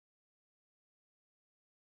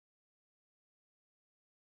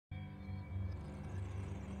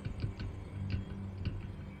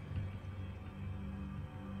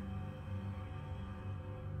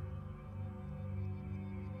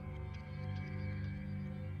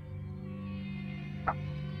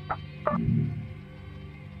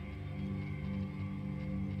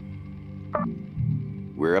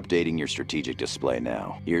We're updating your strategic display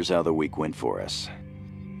now. Here's how the week went for us.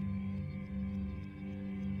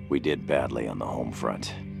 We did badly on the home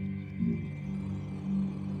front.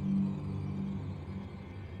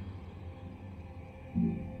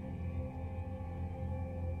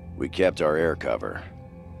 We kept our air cover.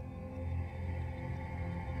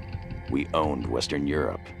 We owned Western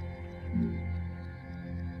Europe.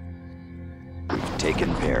 We've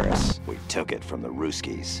taken Paris. We took it from the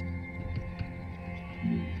Ruskies.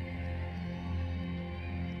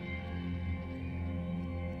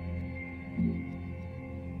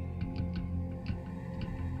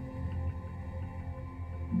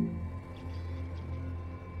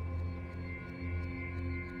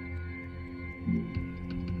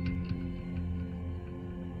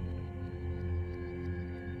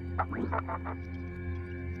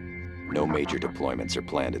 No major deployments are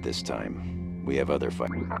planned at this time. We have other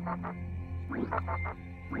fight.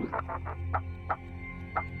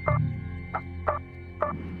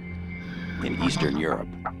 In Eastern Europe,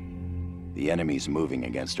 the enemy's moving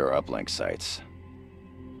against our uplink sites.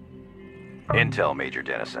 Intel, Major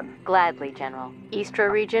Dennison. Gladly, General. Istra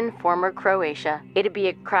region, former Croatia. It'd be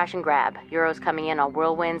a crash and grab. Euros coming in on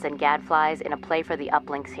whirlwinds and gadflies in a play for the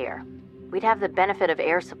uplinks here. We'd have the benefit of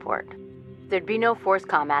air support. There'd be no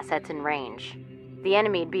FORSCOM assets in range. The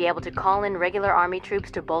enemy'd be able to call in regular army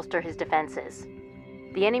troops to bolster his defenses.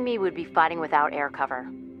 The enemy would be fighting without air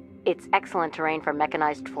cover. It's excellent terrain for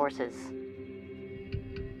mechanized forces.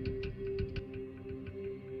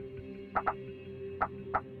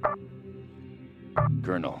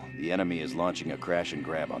 Colonel, the enemy is launching a crash and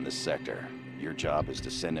grab on this sector. Your job is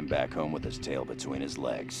to send him back home with his tail between his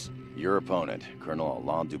legs. Your opponent, Colonel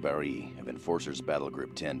Alain Dubarry of Enforcers Battle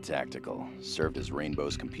Group 10 Tactical, served as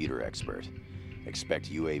Rainbow's computer expert.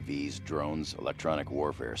 Expect UAVs, drones, electronic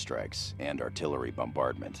warfare strikes, and artillery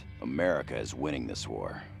bombardment. America is winning this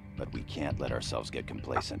war, but we can't let ourselves get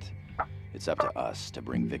complacent. It's up to us to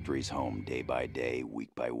bring victories home day by day,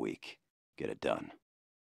 week by week. Get it done.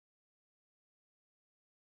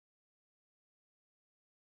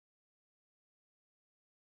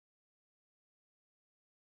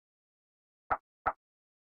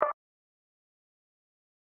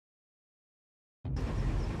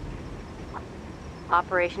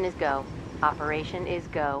 Operation is go. Operation is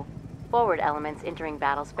go. Forward elements entering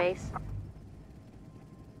battle space.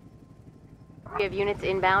 We have units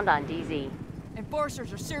inbound on DZ.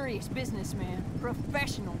 Enforcers are serious business, man.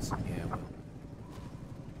 Professionals. Yeah, well.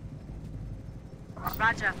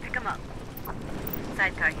 Roger, pick 'em up.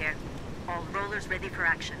 Sidecar here. All rollers ready for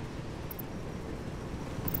action.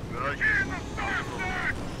 Roger.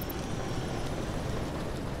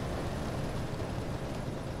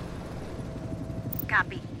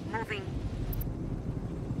 Copy. Moving.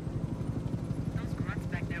 Those grunts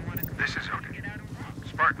back there want to come. This is Hookin.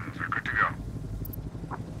 Spartans are good to go.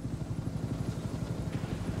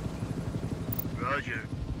 Roger.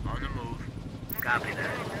 On the move. Copy that.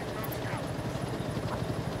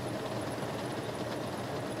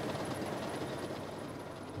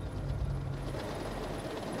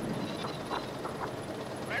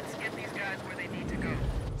 Let's get these guys where they need to go.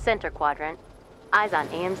 Center quadrant. Eyes on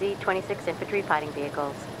AMZ 26 infantry fighting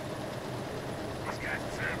vehicles. These guys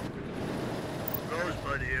deserve.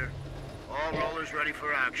 Rosebud here. All rollers ready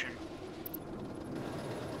for action.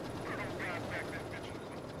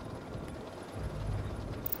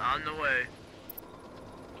 On the way.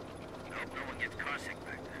 Hope no one gets carsick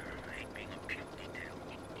back there. I hate being a puke detail.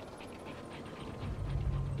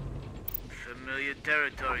 Familiar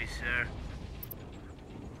territory, sir.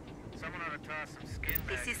 Someone ought to toss some skin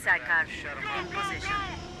back. This is Sidecar. In position.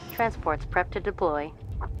 Transports prepped to deploy.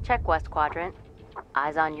 Check West Quadrant.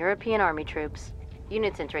 Eyes on European Army troops.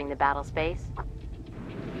 Units entering the battle space.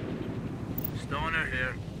 Stoner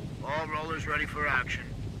here. All rollers ready for action.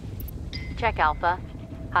 Check Alpha.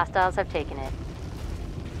 Hostiles have taken it.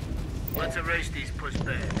 Let's erase these push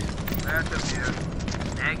bags. Anthem here.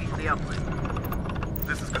 Snagging the uplink.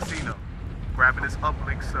 This is Casino. Grabbing this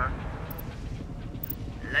uplink, sir.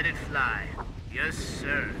 Let it fly. Yes,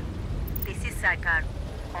 sir. This is Sidecar.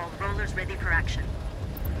 All rollers ready for action.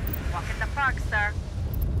 Walk in the park, sir.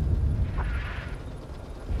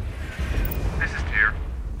 This is Tier.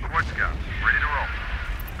 Schwartz Scouts, ready to roll.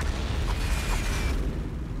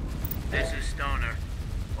 This is Stoner.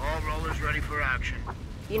 All rollers ready for action.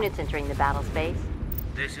 Units entering the battle space.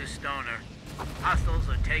 This is Stoner. Hostiles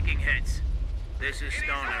are taking hits. This is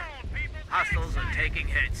Stoner. Hostiles are taking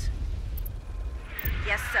hits.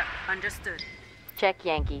 Yes, sir. Understood. Check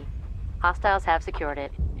Yankee. Hostiles have secured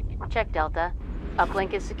it. Check Delta.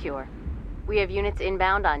 Uplink is secure. We have units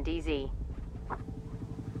inbound on DZ.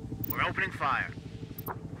 We're opening fire.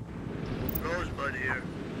 Rosebud here.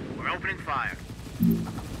 We're opening fire.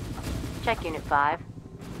 Check Unit 5.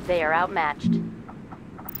 They are outmatched.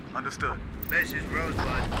 Understood. This is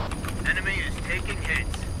Rosebud. Enemy is taking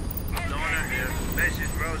hits. Stoner here. This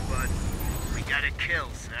is Rosebud. We got a kill,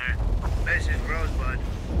 sir. This is Rosebud.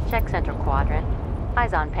 Check Central Quadrant.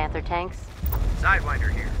 Eyes on Panther tanks.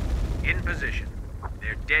 Sidewinder here. In position.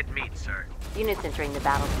 They're dead meat, sir. Units entering the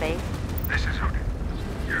battle space. This is Hook.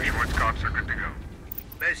 Your Schwarzkopfs are good to go.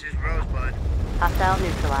 This is Rosebud. Hostile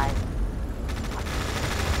neutralized.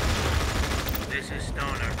 This is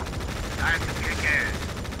Stoner. Time to kick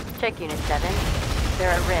ass. Check Unit 7.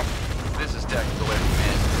 They're at risk. This is Tactical Air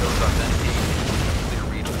Command. Codes authenticated. Clear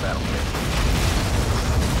read of the battlefield.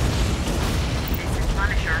 This is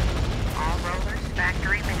Punisher. All rollers,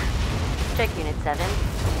 factory minutes. Check Unit 7.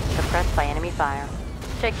 Suppressed by enemy fire.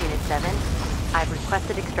 Check Unit 7. I've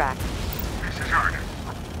requested extract. This is Harness.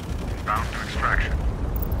 Bound to extraction.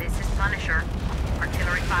 This is Punisher.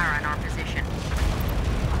 Artillery fire on our position.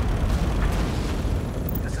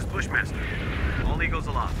 This is Bushmaster. All Eagles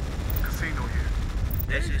aloft. Casino here.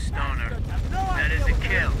 This is Stoner. That is a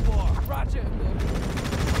kill. Roger.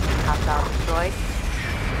 Hostile destroyed.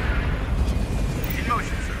 In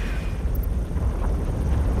motion, sir.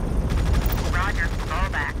 Roger, fall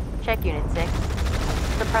back. Check Unit 6.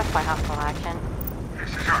 Suppressed by hostile action. This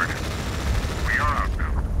is Harness. We are out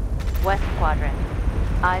now. West Quadrant.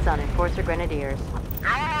 Eyes on Enforcer Grenadiers.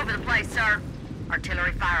 They're all over the place, sir.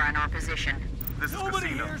 Artillery fire on our position. This is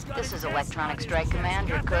Casino. This is Electronic Strike Command.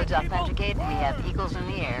 Your code's authenticated. We have Eagles in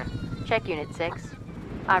the air. Check Unit 6.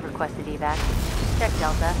 I've requested evac. Check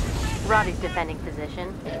Delta. Roddy's defending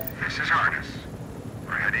position. This is Harness.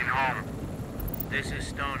 We're heading home. This is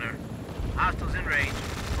Stoner. Hostiles in range.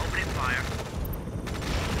 Opening fire.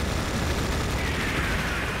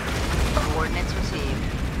 Coordinates received.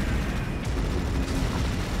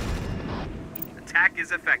 Attack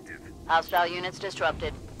is effective. Hostile units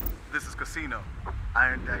disrupted. This is Casino.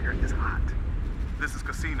 Iron Dagger is hot. This is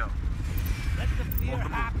Casino. Let the fear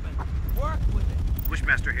happen. Work with it.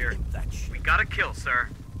 Bushmaster here. We got a kill, sir.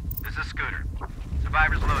 This is Scooter.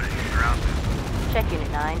 Survivors loaded. You're out. Check Unit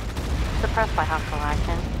 9. Suppressed by hostile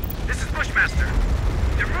action. This is Bushmaster.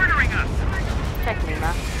 They're murdering us. Check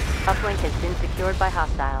Lima. Uplink has been secured by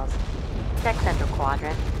hostiles. Check Central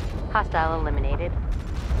Quadrant. Hostile eliminated.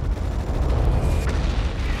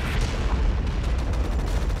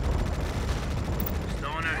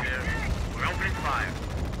 Stoner here. We're opening fire.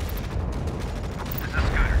 This is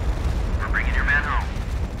Scooter. We're bringing your man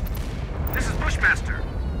home. This is Bushmaster.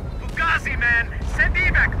 Fugazi, man. Send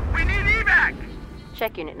evac. We need evac.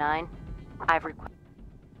 Check Unit 9. I've requested.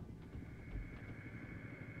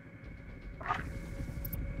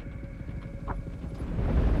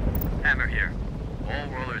 Hammer here. All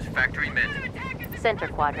rollers factory mid. Center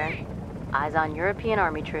Quadrant. Eyes on European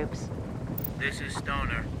Army troops. This is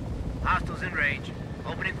Stoner. Hostiles in range.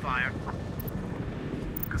 Opening fire.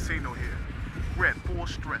 Casino here. We're at full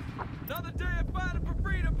strength. Another day of fighting for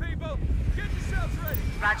freedom, people. Get yourselves ready.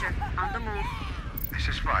 Roger, on the move. This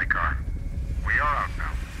is Spycar. We are out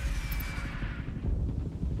now.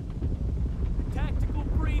 Tactical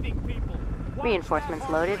breathing, people. Reinforcements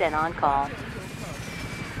loaded and on call.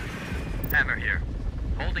 Hammer here.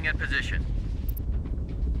 Holding at position.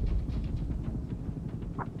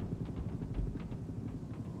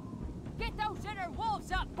 Get those inner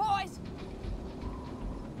wolves up, boys.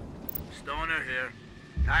 Stoner here.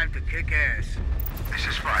 Time to kick ass. This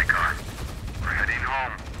is Spycar. We're heading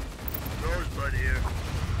home. Rosebud here.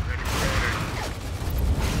 Ready for orders.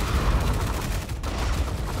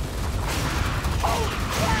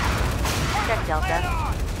 Check Delta.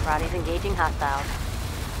 Roddy's engaging hostiles.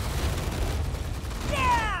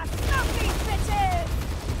 Yeah! Snuff these bitches!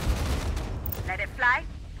 Let it fly?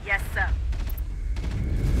 Yes, sir.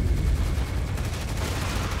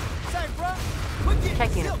 Say, bro, we're getting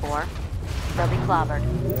Check Unit silk. 4. They'll be clobbered.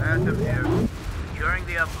 Phantom here. Securing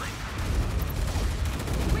the uplink.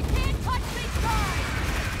 We can't touch these guys!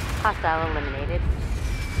 Hostile eliminated.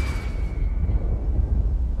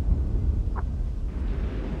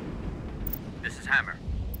 This is Hammer.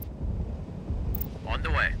 On the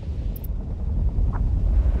way.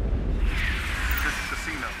 This is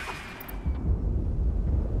Casino.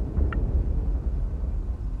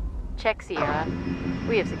 Check Sierra.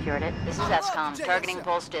 We have secured it. This is ESCOM. Targeting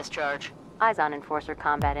pulse discharge. Eyes on Enforcer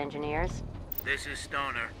combat engineers. This is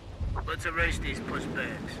Stoner. Let's erase these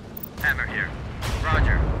pushbacks. Hammer here.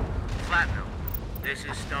 Roger. Flatmill. This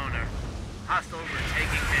is Stoner. Hostiles are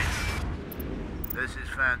taking hits. This is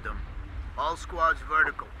Phantom. All squads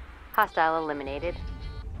vertical. Hostile eliminated.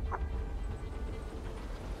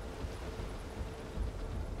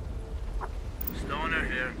 Stoner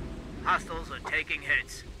here. Hostiles are taking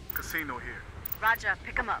hits. Casino here. Roger,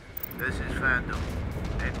 pick him up. This is Phantom.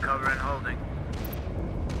 In cover and holding.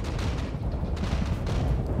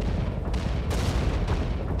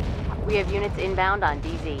 We have units inbound on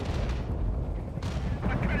DZ.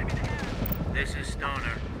 This is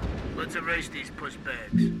Stoner. Let's erase these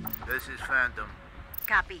pushbags. This is Phantom.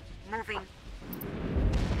 Copy. Moving.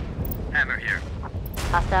 Hammer here.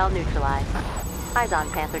 Hostile neutralized. Eyes on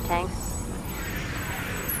Panther tanks.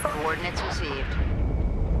 Coordinates received.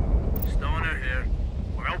 Stoner here.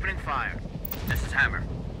 We're opening fire. This is Hammer.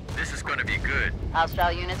 This is gonna be good.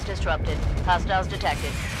 Hostile units disrupted. Hostiles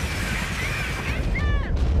detected.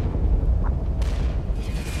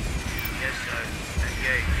 Yes, sir.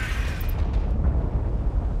 Engage.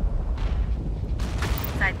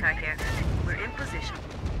 Sidecar here. We're in position.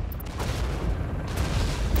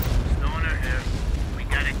 Stoner here. We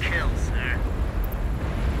got a kill, sir.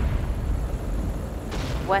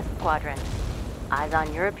 West Quadrant. Eyes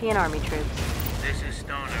on European Army troops. This is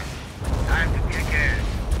Stoner. Time to kick ass.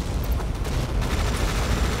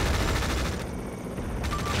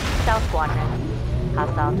 South Quadrant.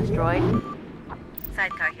 Hostile destroyed.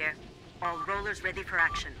 Sidecar here. All rollers ready for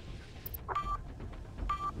action.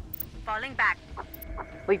 Falling back.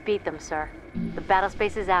 We beat them, sir. The battle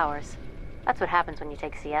space is ours. That's what happens when you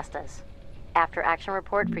take siestas. After action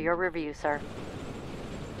report for your review, sir.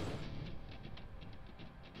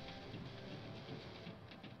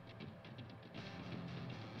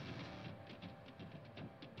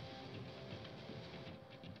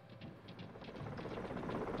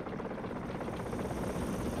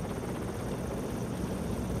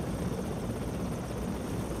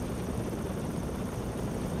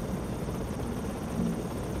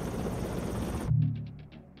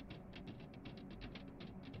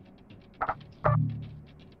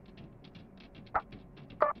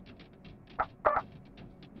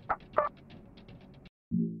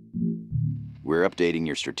 We're updating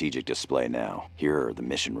your strategic display now. Here are the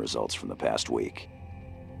mission results from the past week.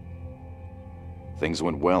 Things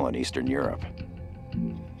went well in Eastern Europe.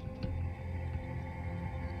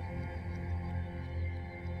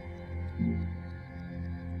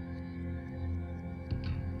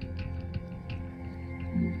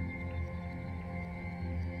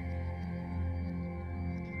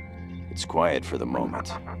 It's quiet for the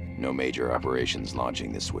moment. No major operations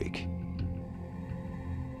launching this week.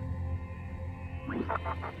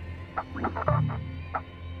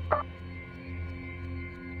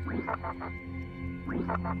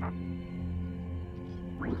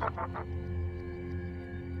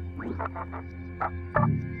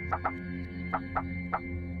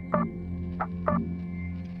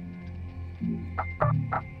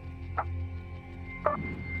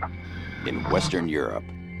 In Western Europe,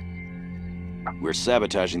 we're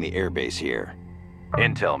sabotaging the airbase here.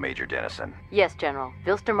 Intel, Major Dennison. Yes, General.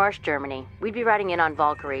 Wilstermarsch, Germany. We'd be riding in on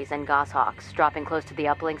Valkyries and Goshawks, dropping close to the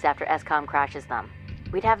uplinks after SCOM crashes them.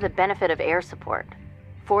 We'd have the benefit of air support.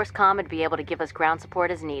 ForceCom would be able to give us ground support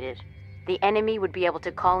as needed. The enemy would be able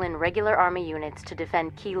to call in regular Army units to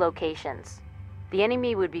defend key locations. The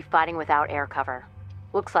enemy would be fighting without air cover.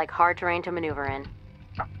 Looks like hard terrain to maneuver in.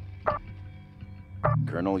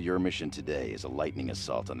 Colonel, your mission today is a lightning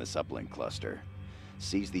assault on this uplink cluster.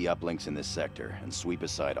 Seize the uplinks in this sector and sweep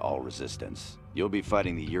aside all resistance. You'll be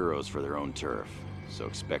fighting the Euros for their own turf, so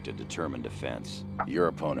expect a determined defense. Your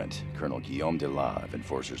opponent, Colonel Guillaume Delas of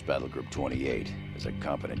Enforcers Battle Group 28, is a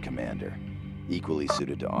competent commander, equally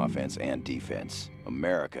suited to offense and defense.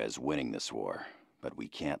 America is winning this war, but we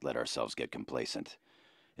can't let ourselves get complacent.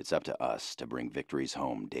 It's up to us to bring victories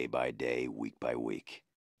home day by day, week by week.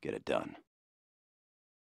 Get it done.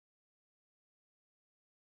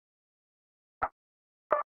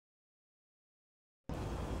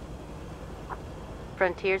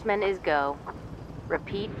 Frontiersman is go.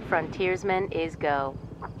 Repeat, Frontiersman is go.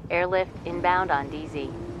 Airlift inbound on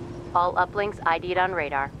DZ. All uplinks ID'd on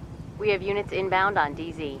radar. We have units inbound on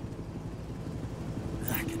DZ.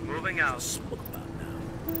 Moving out.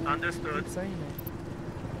 Understood.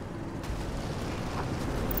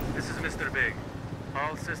 This is Mr. Big.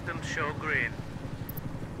 All systems show green.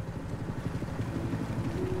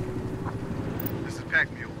 This is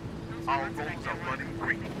Pack Mule. All roles are running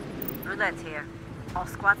green. Roulette's here. All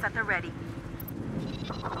squads at the ready.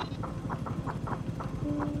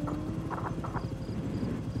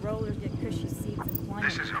 Rollers get cushy seats and climate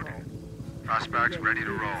This is Hooker. control. Prospects ready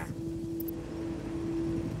to roll.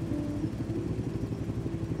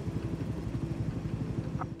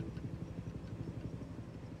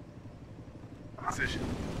 Position.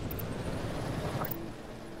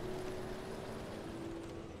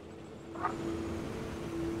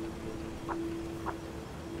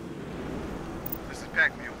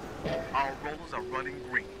 heading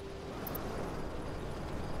green.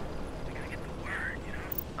 We gotta get the word, you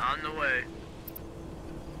know? On the way.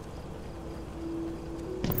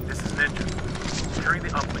 This is Ninja. Securing the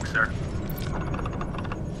uplink, sir.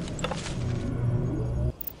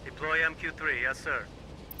 Deploy MQ3, yes, sir.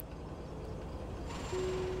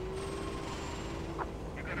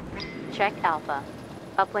 Check Alpha.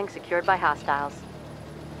 Uplink secured by hostiles.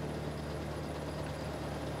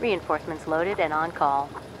 Reinforcements loaded and on call.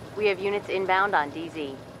 We have units inbound on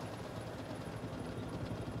DZ.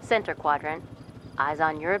 Center quadrant. Eyes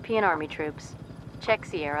on European Army troops. Check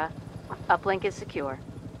Sierra. Uplink is secure.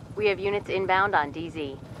 We have units inbound on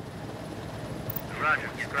DZ. Roger,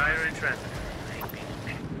 Scryer in transit.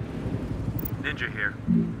 Ninja here.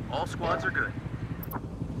 All squads are good.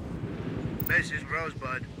 This is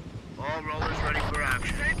Rosebud. All rollers ready for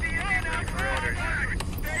action. Ready for orders.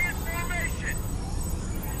 Stay in formation!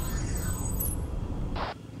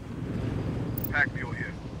 Pack mule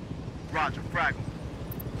here. Roger, fraggle.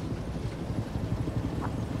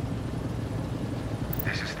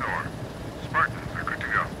 This is Thor. Spartan, we're good to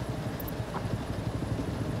go.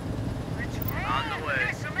 On the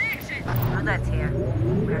way. Roulette here.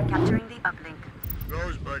 We're capturing the uplink.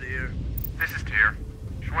 Rosebud here. This is Tyr.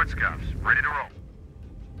 Schwarzkopf's, ready to roll.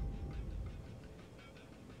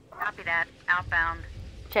 Copy that. Outbound.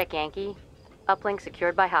 Check Yankee. Uplink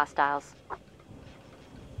secured by hostiles.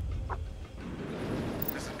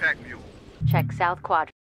 This is Pack mule. Check South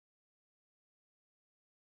Quadrant.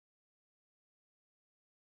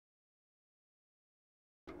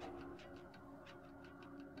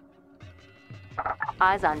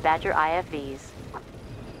 Eyes on Badger IFVs.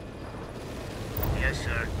 Yes,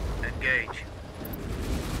 sir. Engage.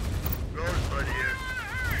 Rosebud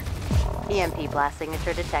here. EMP blast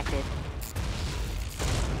signature detected.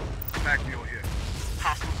 Pack mule here.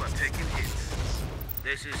 Hostiles are taking hits.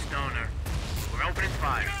 This is Stoner. We're opening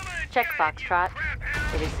fire. Check Foxtrot.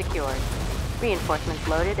 It is secured. Reinforcements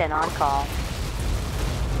loaded and on call.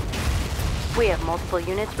 We have multiple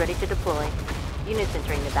units ready to deploy. Units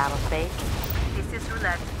entering the battle space. This is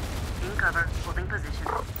Roulette. In cover. Holding position.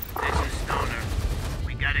 This is Stoner.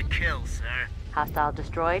 We got a kill, sir. Hostile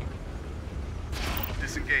destroyed.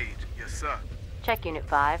 Disengage. Yes, sir. Check Unit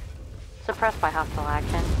 5. Suppressed by hostile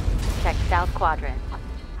action. Check South Quadrant.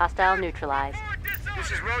 Hostile neutralized.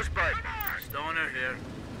 This is Rosebud. Stoner here.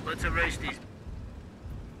 Let's erase these.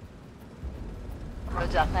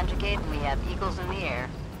 Roads authenticate and we have Eagles in the air.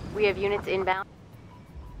 We have units inbound.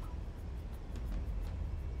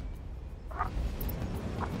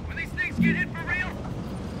 When these things get hit for real,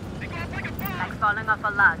 they go off like a bomb! Like falling off a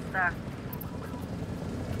log, sir.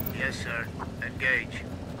 Yes, sir. Engage.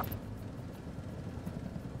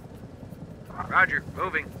 Roger,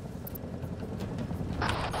 moving.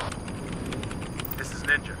 This is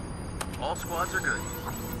Ninja. All squads are good.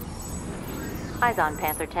 Eyes on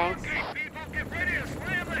Panther tanks. Okay, people, get ready to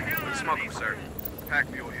slam the hell out Smoke of him, these. sir. Pack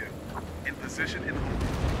mule here. In position and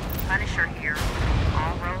hold. Punisher here.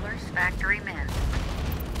 All rollers, factory men.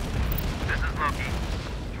 This is Loki.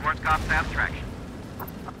 Schwarzkopf's abstraction.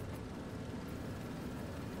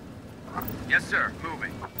 Yes, sir,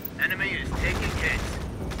 moving. Enemy is taking hits.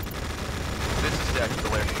 This is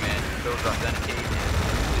Tactical Air Command. Codes authenticate and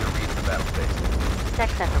clear read the battle space. Check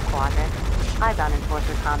Central Quadrant. Eyes on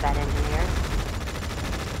Enforcer combat engineers.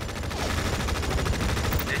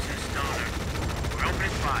 This is Stoner. We're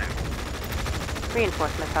opening fire.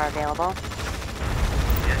 Reinforcements are available.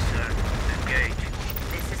 Yes, sir. Engage.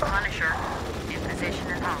 This is Punisher. In position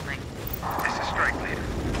and holding. This is Strike Leader.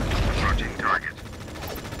 Approaching target.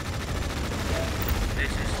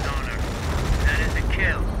 This is Stoner. That is a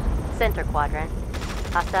kill. Center Quadrant.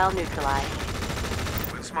 Hostile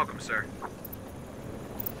neutralized. We'll smoke them, sir.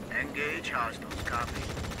 Engage hostiles. Copy.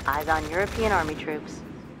 Eyes on European Army troops.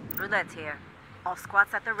 Roulette here. All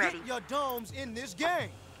squads at the ready. Get your domes in this game.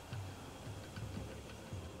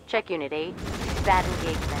 Check Unit 8. Bad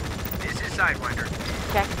engagement. This is Sidewinder.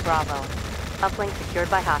 Check Bravo. Uplink secured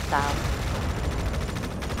by hostiles.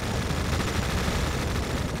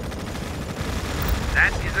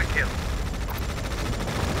 That is a kill.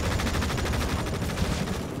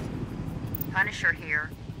 Punisher here.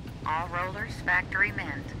 All rollers, factory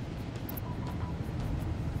men.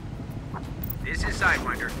 This is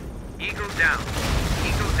Sidewinder. Eagle down.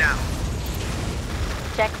 Eagle down.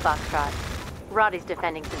 Check Foxtrot. Roddy's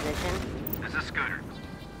defending position. This is Scooter.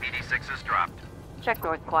 PD6 is dropped. Check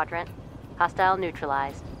North Quadrant. Hostile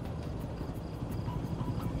neutralized.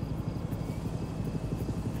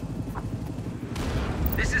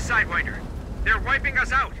 This is Sidewinder. They're wiping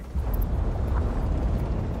us out.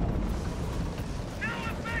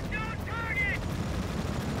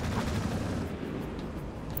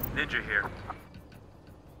 Ninja here.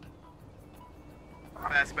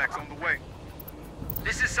 Fastback's on the way.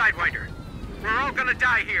 This is Sidewinder. We're all gonna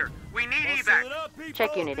die here. We need evac.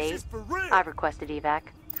 Check Unit 8. I've requested evac.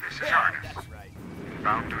 This is Harness.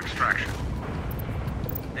 Bound to extraction.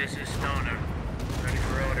 This is Stoner. Ready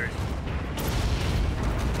for orders.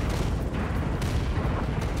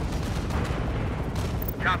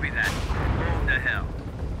 Copy that. Move to hell.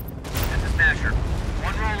 This is Nasher.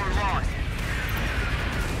 One roller lost.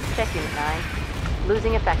 Check Unit 9.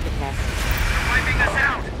 Losing effectiveness. They're wiping us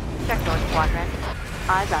out. Check North Quadrant.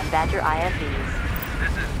 Eyes on Badger IFVs.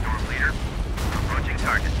 This is Storm Leader. Approaching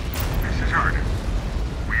target. This is Harness.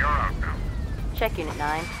 We are outbound. Check Unit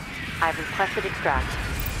 9. I've requested extract.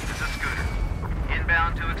 This is Scooter.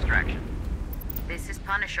 Inbound to extraction. This is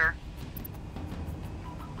Punisher.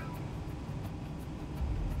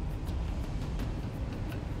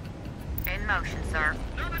 In motion, sir.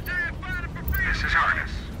 Another day of fighting for freedom. This is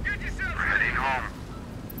Harness. Get yourself We're heading home.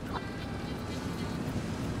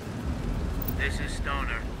 This is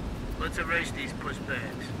Stoner. Let's erase these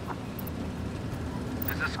pushbacks.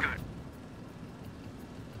 This is Scooter.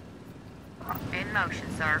 In motion,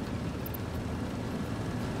 sir.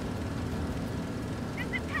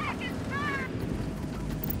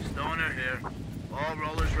 Stoner here. All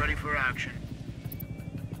rollers ready for action.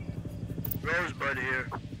 Rosebud here.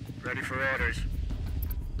 Ready for orders.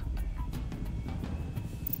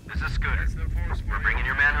 This is Scooter. We're bringing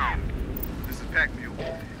your man home. This is Pack Mule.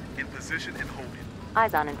 In position and holding.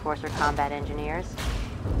 Eyes on Enforcer Combat Engineers.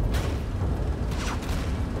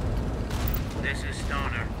 This is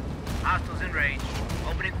Stoner. Hostiles in range.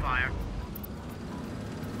 Opening fire.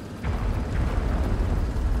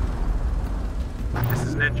 This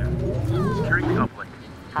is Ninja. Securing the uplink.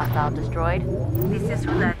 Hostile destroyed. This is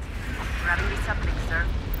Roulette. Grabbing this uplink, sir.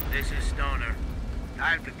 This is Stoner.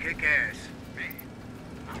 Time to kick ass.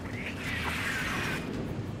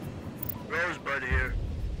 Rosebud here.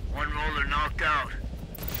 One roller knocked out.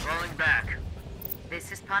 Rolling back.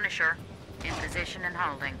 This is Punisher. In position and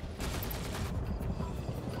holding.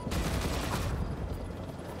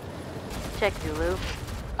 Check Zulu.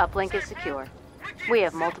 Uplink is secure. We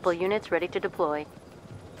have multiple units ready to deploy.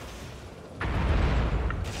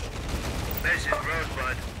 This is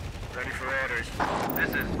Rosebud. Ready for orders. This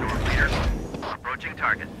is Storm Leader. Approaching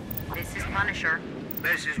target. This is Punisher.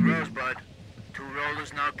 This is Rosebud. Two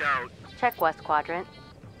rollers knocked out. Check West Quadrant.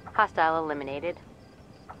 Hostile eliminated.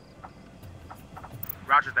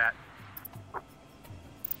 Roger that.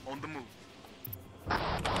 On the move.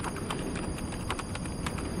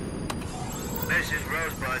 This is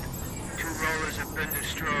Rosebud. Two rollers have been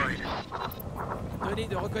destroyed. Données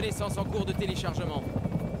de reconnaissance en cours de téléchargement.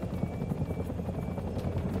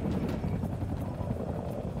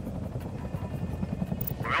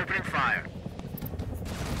 We're opening fire.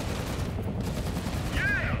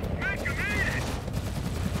 Yeah! Make him eat it!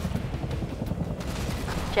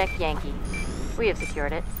 Check Yankee. We have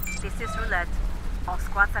secured it. This is Roulette. All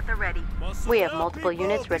squads at the ready. We have multiple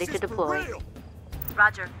units ready to deploy.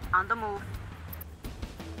 Roger. On the move.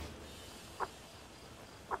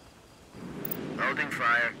 Holding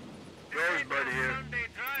fire. Rosebud here. Sunday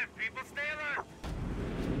drive, people stay alert!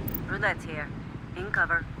 Roulette here. In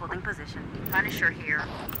cover. Holding position. Punisher here.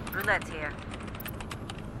 Roulette here.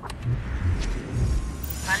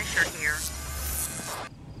 Punisher here.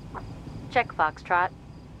 Check Foxtrot.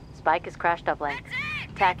 Spike has crashed uplink.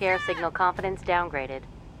 TAC air signal confidence downgraded.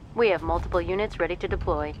 We have multiple units ready to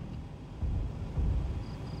deploy.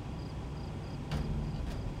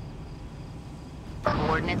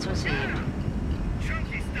 Coordinates received.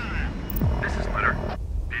 Chunky style! This is Leonard.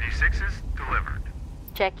 BD6s delivered.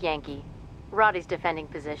 Check Yankee. Roddy's defending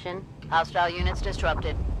position. Hostile units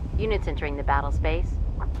disrupted. Units entering the battle space.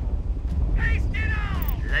 Haste it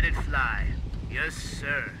on! Let it fly. Yes,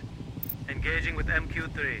 sir. Engaging with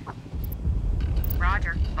MQ3.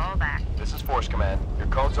 Roger. Fall back. This is Force Command. Your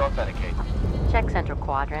codes authenticate. Check Central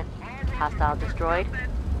Quadrant. Hostile destroyed.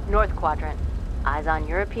 North Quadrant. Eyes on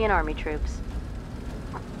European Army troops.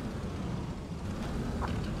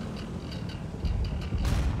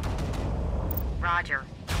 Roger.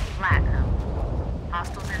 Platinum.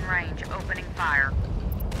 Hostiles in range. Opening fire.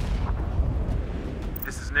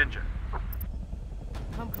 This is Ninja.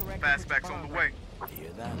 Come correct. Fastback's on the way.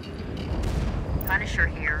 Punisher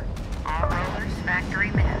here. All rollers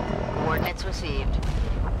factory manned. Coordinates received.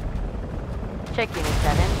 Check Unit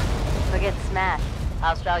 7. We'll get smashed.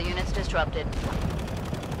 Hostile units disrupted.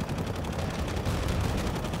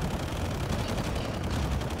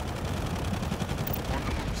 On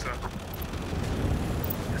the move, sir.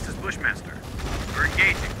 This is Bushmaster. We're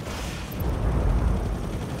engaging.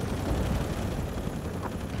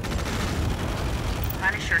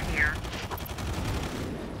 Punisher here.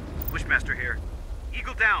 Bushmaster here.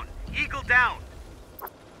 Eagle down! Eagle down!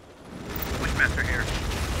 Bushmaster here.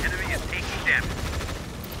 Enemy is taking damage.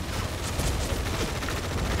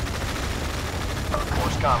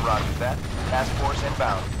 Force com, roger that. Task force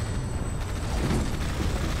inbound.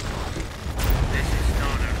 This is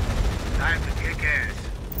Stoner. Time to kick ass.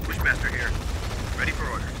 Bushmaster here. Ready for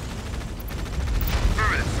orders.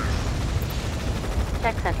 Affirmative, sir.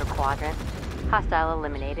 Check center quadrant. Hostile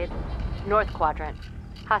eliminated. North quadrant.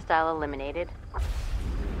 Hostile eliminated.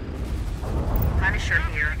 Punisher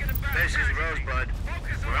here. This is Rosebud.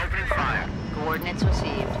 We're opening fire. Coordinates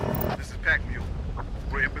received. This is Pack Mule.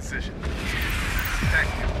 We're in position. Pack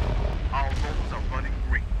Mule. All rollers are running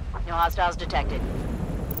green. No hostiles detected.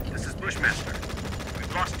 This is Bushmaster.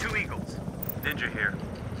 We've lost 2 Eagles. Ninja here.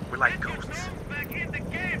 We're like ghosts. Back in the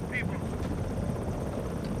game, people.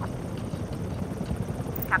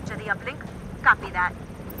 Capture the uplink. Copy that.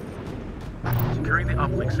 Securing the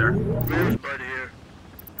uplink, sir. Rosebud here.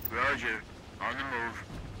 Roger. On the move.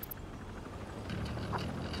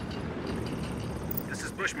 This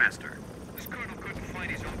is Bushmaster. This colonel couldn't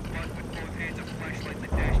find his own blood with both hands a flashlight in the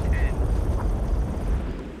dash 10.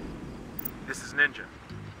 This is Ninja.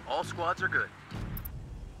 All squads are good.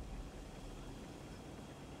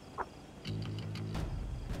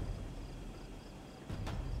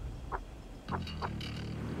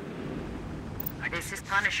 This is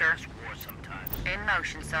Punisher. War sometimes. In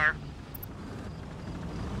motion, sir.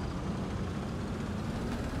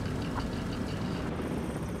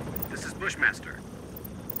 This is Bushmaster.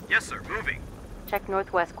 Yes, sir. Moving. Check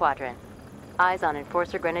northwest quadrant. Eyes on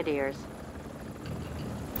Enforcer Grenadiers.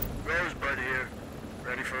 Rosebud here.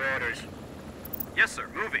 Ready for orders. Yes, sir.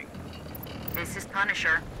 Moving. This is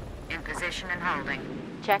Punisher. In position and holding.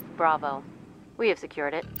 Check Bravo. We have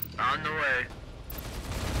secured it. On the way.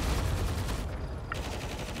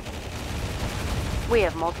 We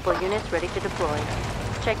have multiple units ready to deploy.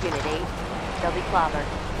 Check Unit 8. They'll be clobbered.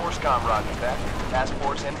 Force com, roger that. Task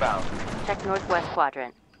force inbound. Check northwest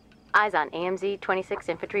quadrant. Eyes on AMZ 26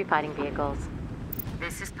 infantry fighting vehicles.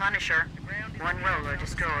 This is Punisher. 1 roller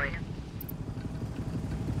destroyed.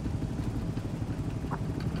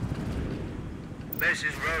 This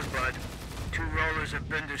is Rosebud. 2 rollers have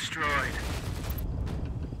been destroyed.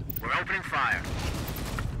 We're opening fire.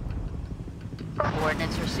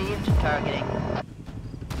 Coordinates received. Targeting.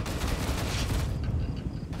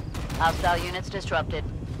 Hostile units disrupted.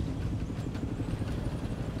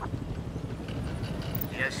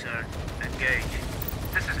 Yes, sir. Engage.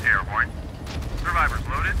 This is Airborne. Survivors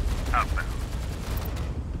loaded. Outbound.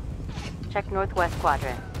 Check northwest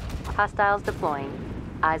quadrant. Hostiles deploying.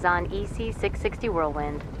 Eyes on EC 660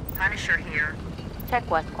 Whirlwind. Punisher here. Check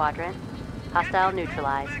west quadrant. Hostile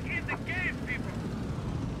neutralized. Back in the game, people.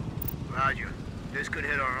 Roger. This could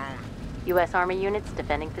hit our own. U.S. Army units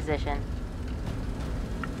defending position.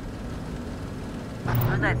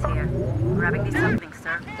 That's here. Grabbing these uplinks,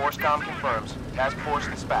 sir. Force com confirms. Task force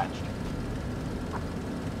dispatched.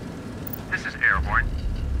 This is Airborne.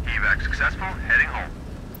 Evac successful. Heading home.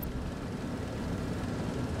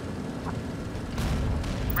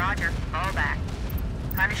 Roger. Fall back.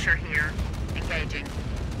 Punisher here. Engaging.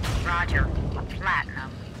 Roger.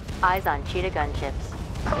 Platinum. Eyes on Cheetah gunships.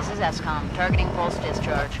 This is SCOM. Targeting pulse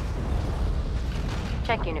discharge.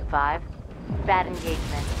 Check Unit 5. Bad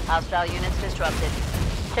engagement. Hostile units disrupted.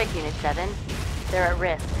 Check Unit 7. They're at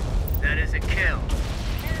risk. That is a kill.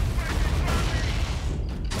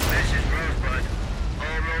 This is Rosebud.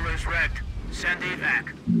 All rollers wrecked. Send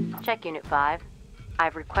evac. Check Unit 5.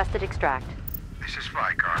 I've requested extract. This is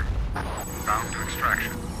Vicar. Bound to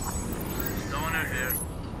extraction. Stoner here.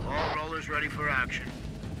 All rollers ready for action.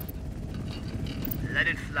 Let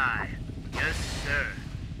it fly. Yes, sir.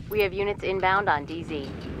 We have units inbound on DZ.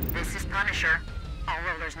 This is Punisher. All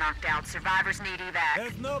rollers knocked out. Survivors need evac.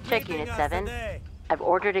 There's no Check beating Unit us 7. today. I've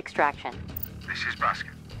ordered extraction. This is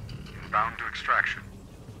Baskin. Bound to extraction.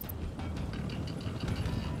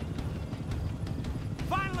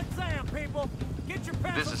 Final exam, people. Get your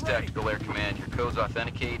pencils This is ready. Tactical Air Command. Your codes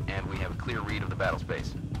authenticate, and we have a clear read of the battle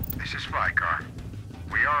space. This is Vicar.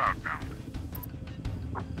 We are outbound.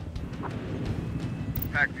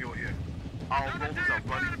 Pack Mule here. All rollers are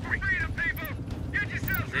running green.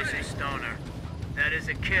 This is Stoner. That is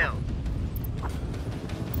a kill.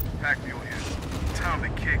 Pack Mule here. Time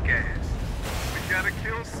to kick ass. We gotta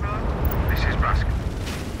kill, son. This is Baskin.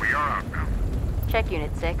 We are outbound. Check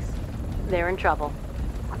Unit 6. They're in trouble.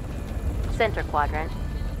 Center quadrant.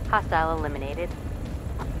 Hostile eliminated.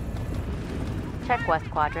 Check west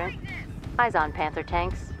quadrant. Eyes on Panther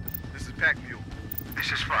tanks. This is Pack Mule.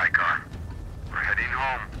 This is Vicar. We're heading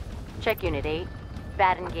home. Check Unit 8.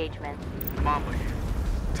 Bad engagement. Mamba here.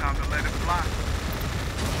 Time to let it fly.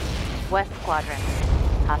 West Quadrant.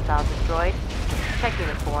 Hostile destroyed. Check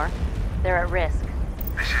Unit 4. They're at risk.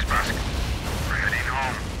 This is Musk. We're heading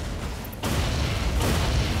home.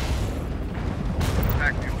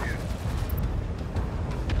 Backfield here.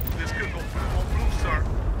 This could go blue on blue, sir.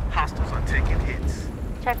 Hostiles are taking hits.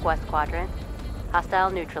 Check West Quadrant. Hostile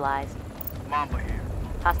neutralized. Mamba here.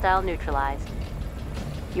 Hostile neutralized.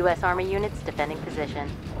 U.S. Army units defending position.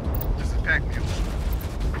 This is Backfield.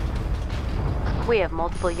 We have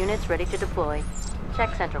multiple units ready to deploy.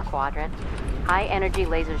 Check Central Quadrant. High energy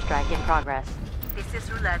laser strike in progress. This is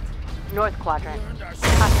Roulette. North Quadrant.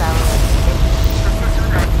 Hostile. This is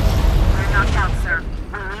Roulette. We're knocked out, sir.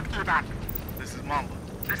 We need evac. This is Mamba.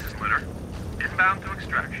 This is Litter. Inbound to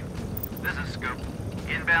extraction. This is Scoop.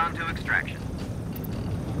 Inbound to extraction.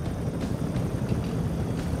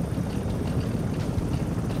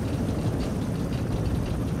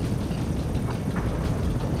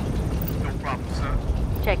 No problem, sir.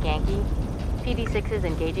 Check Yankee. PD-6 is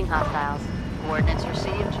engaging hostiles. Coordinates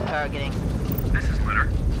received. Targeting. This is Litter.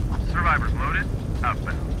 Survivors loaded.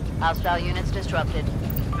 Outbound. Hostile units disrupted.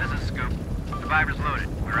 This is Scoop. Survivors loaded.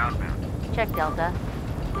 We're outbound. Check Delta.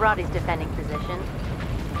 Roddy's defending position.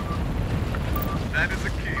 That is a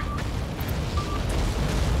kill.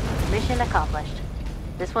 Mission accomplished.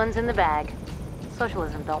 This one's in the bag.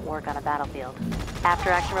 Socialism don't work on a battlefield.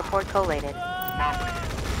 After action report collated. Mamba here.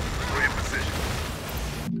 We're in position.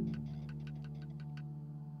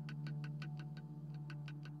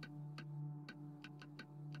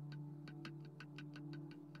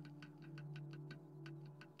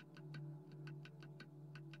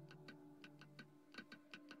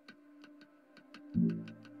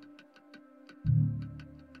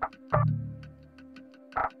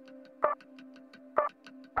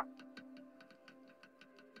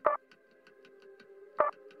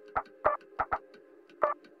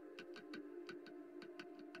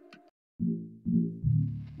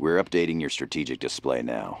 We're updating your strategic display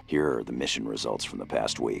now. Here are the mission results from the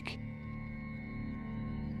past week.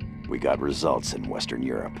 We got results in Western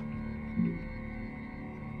Europe.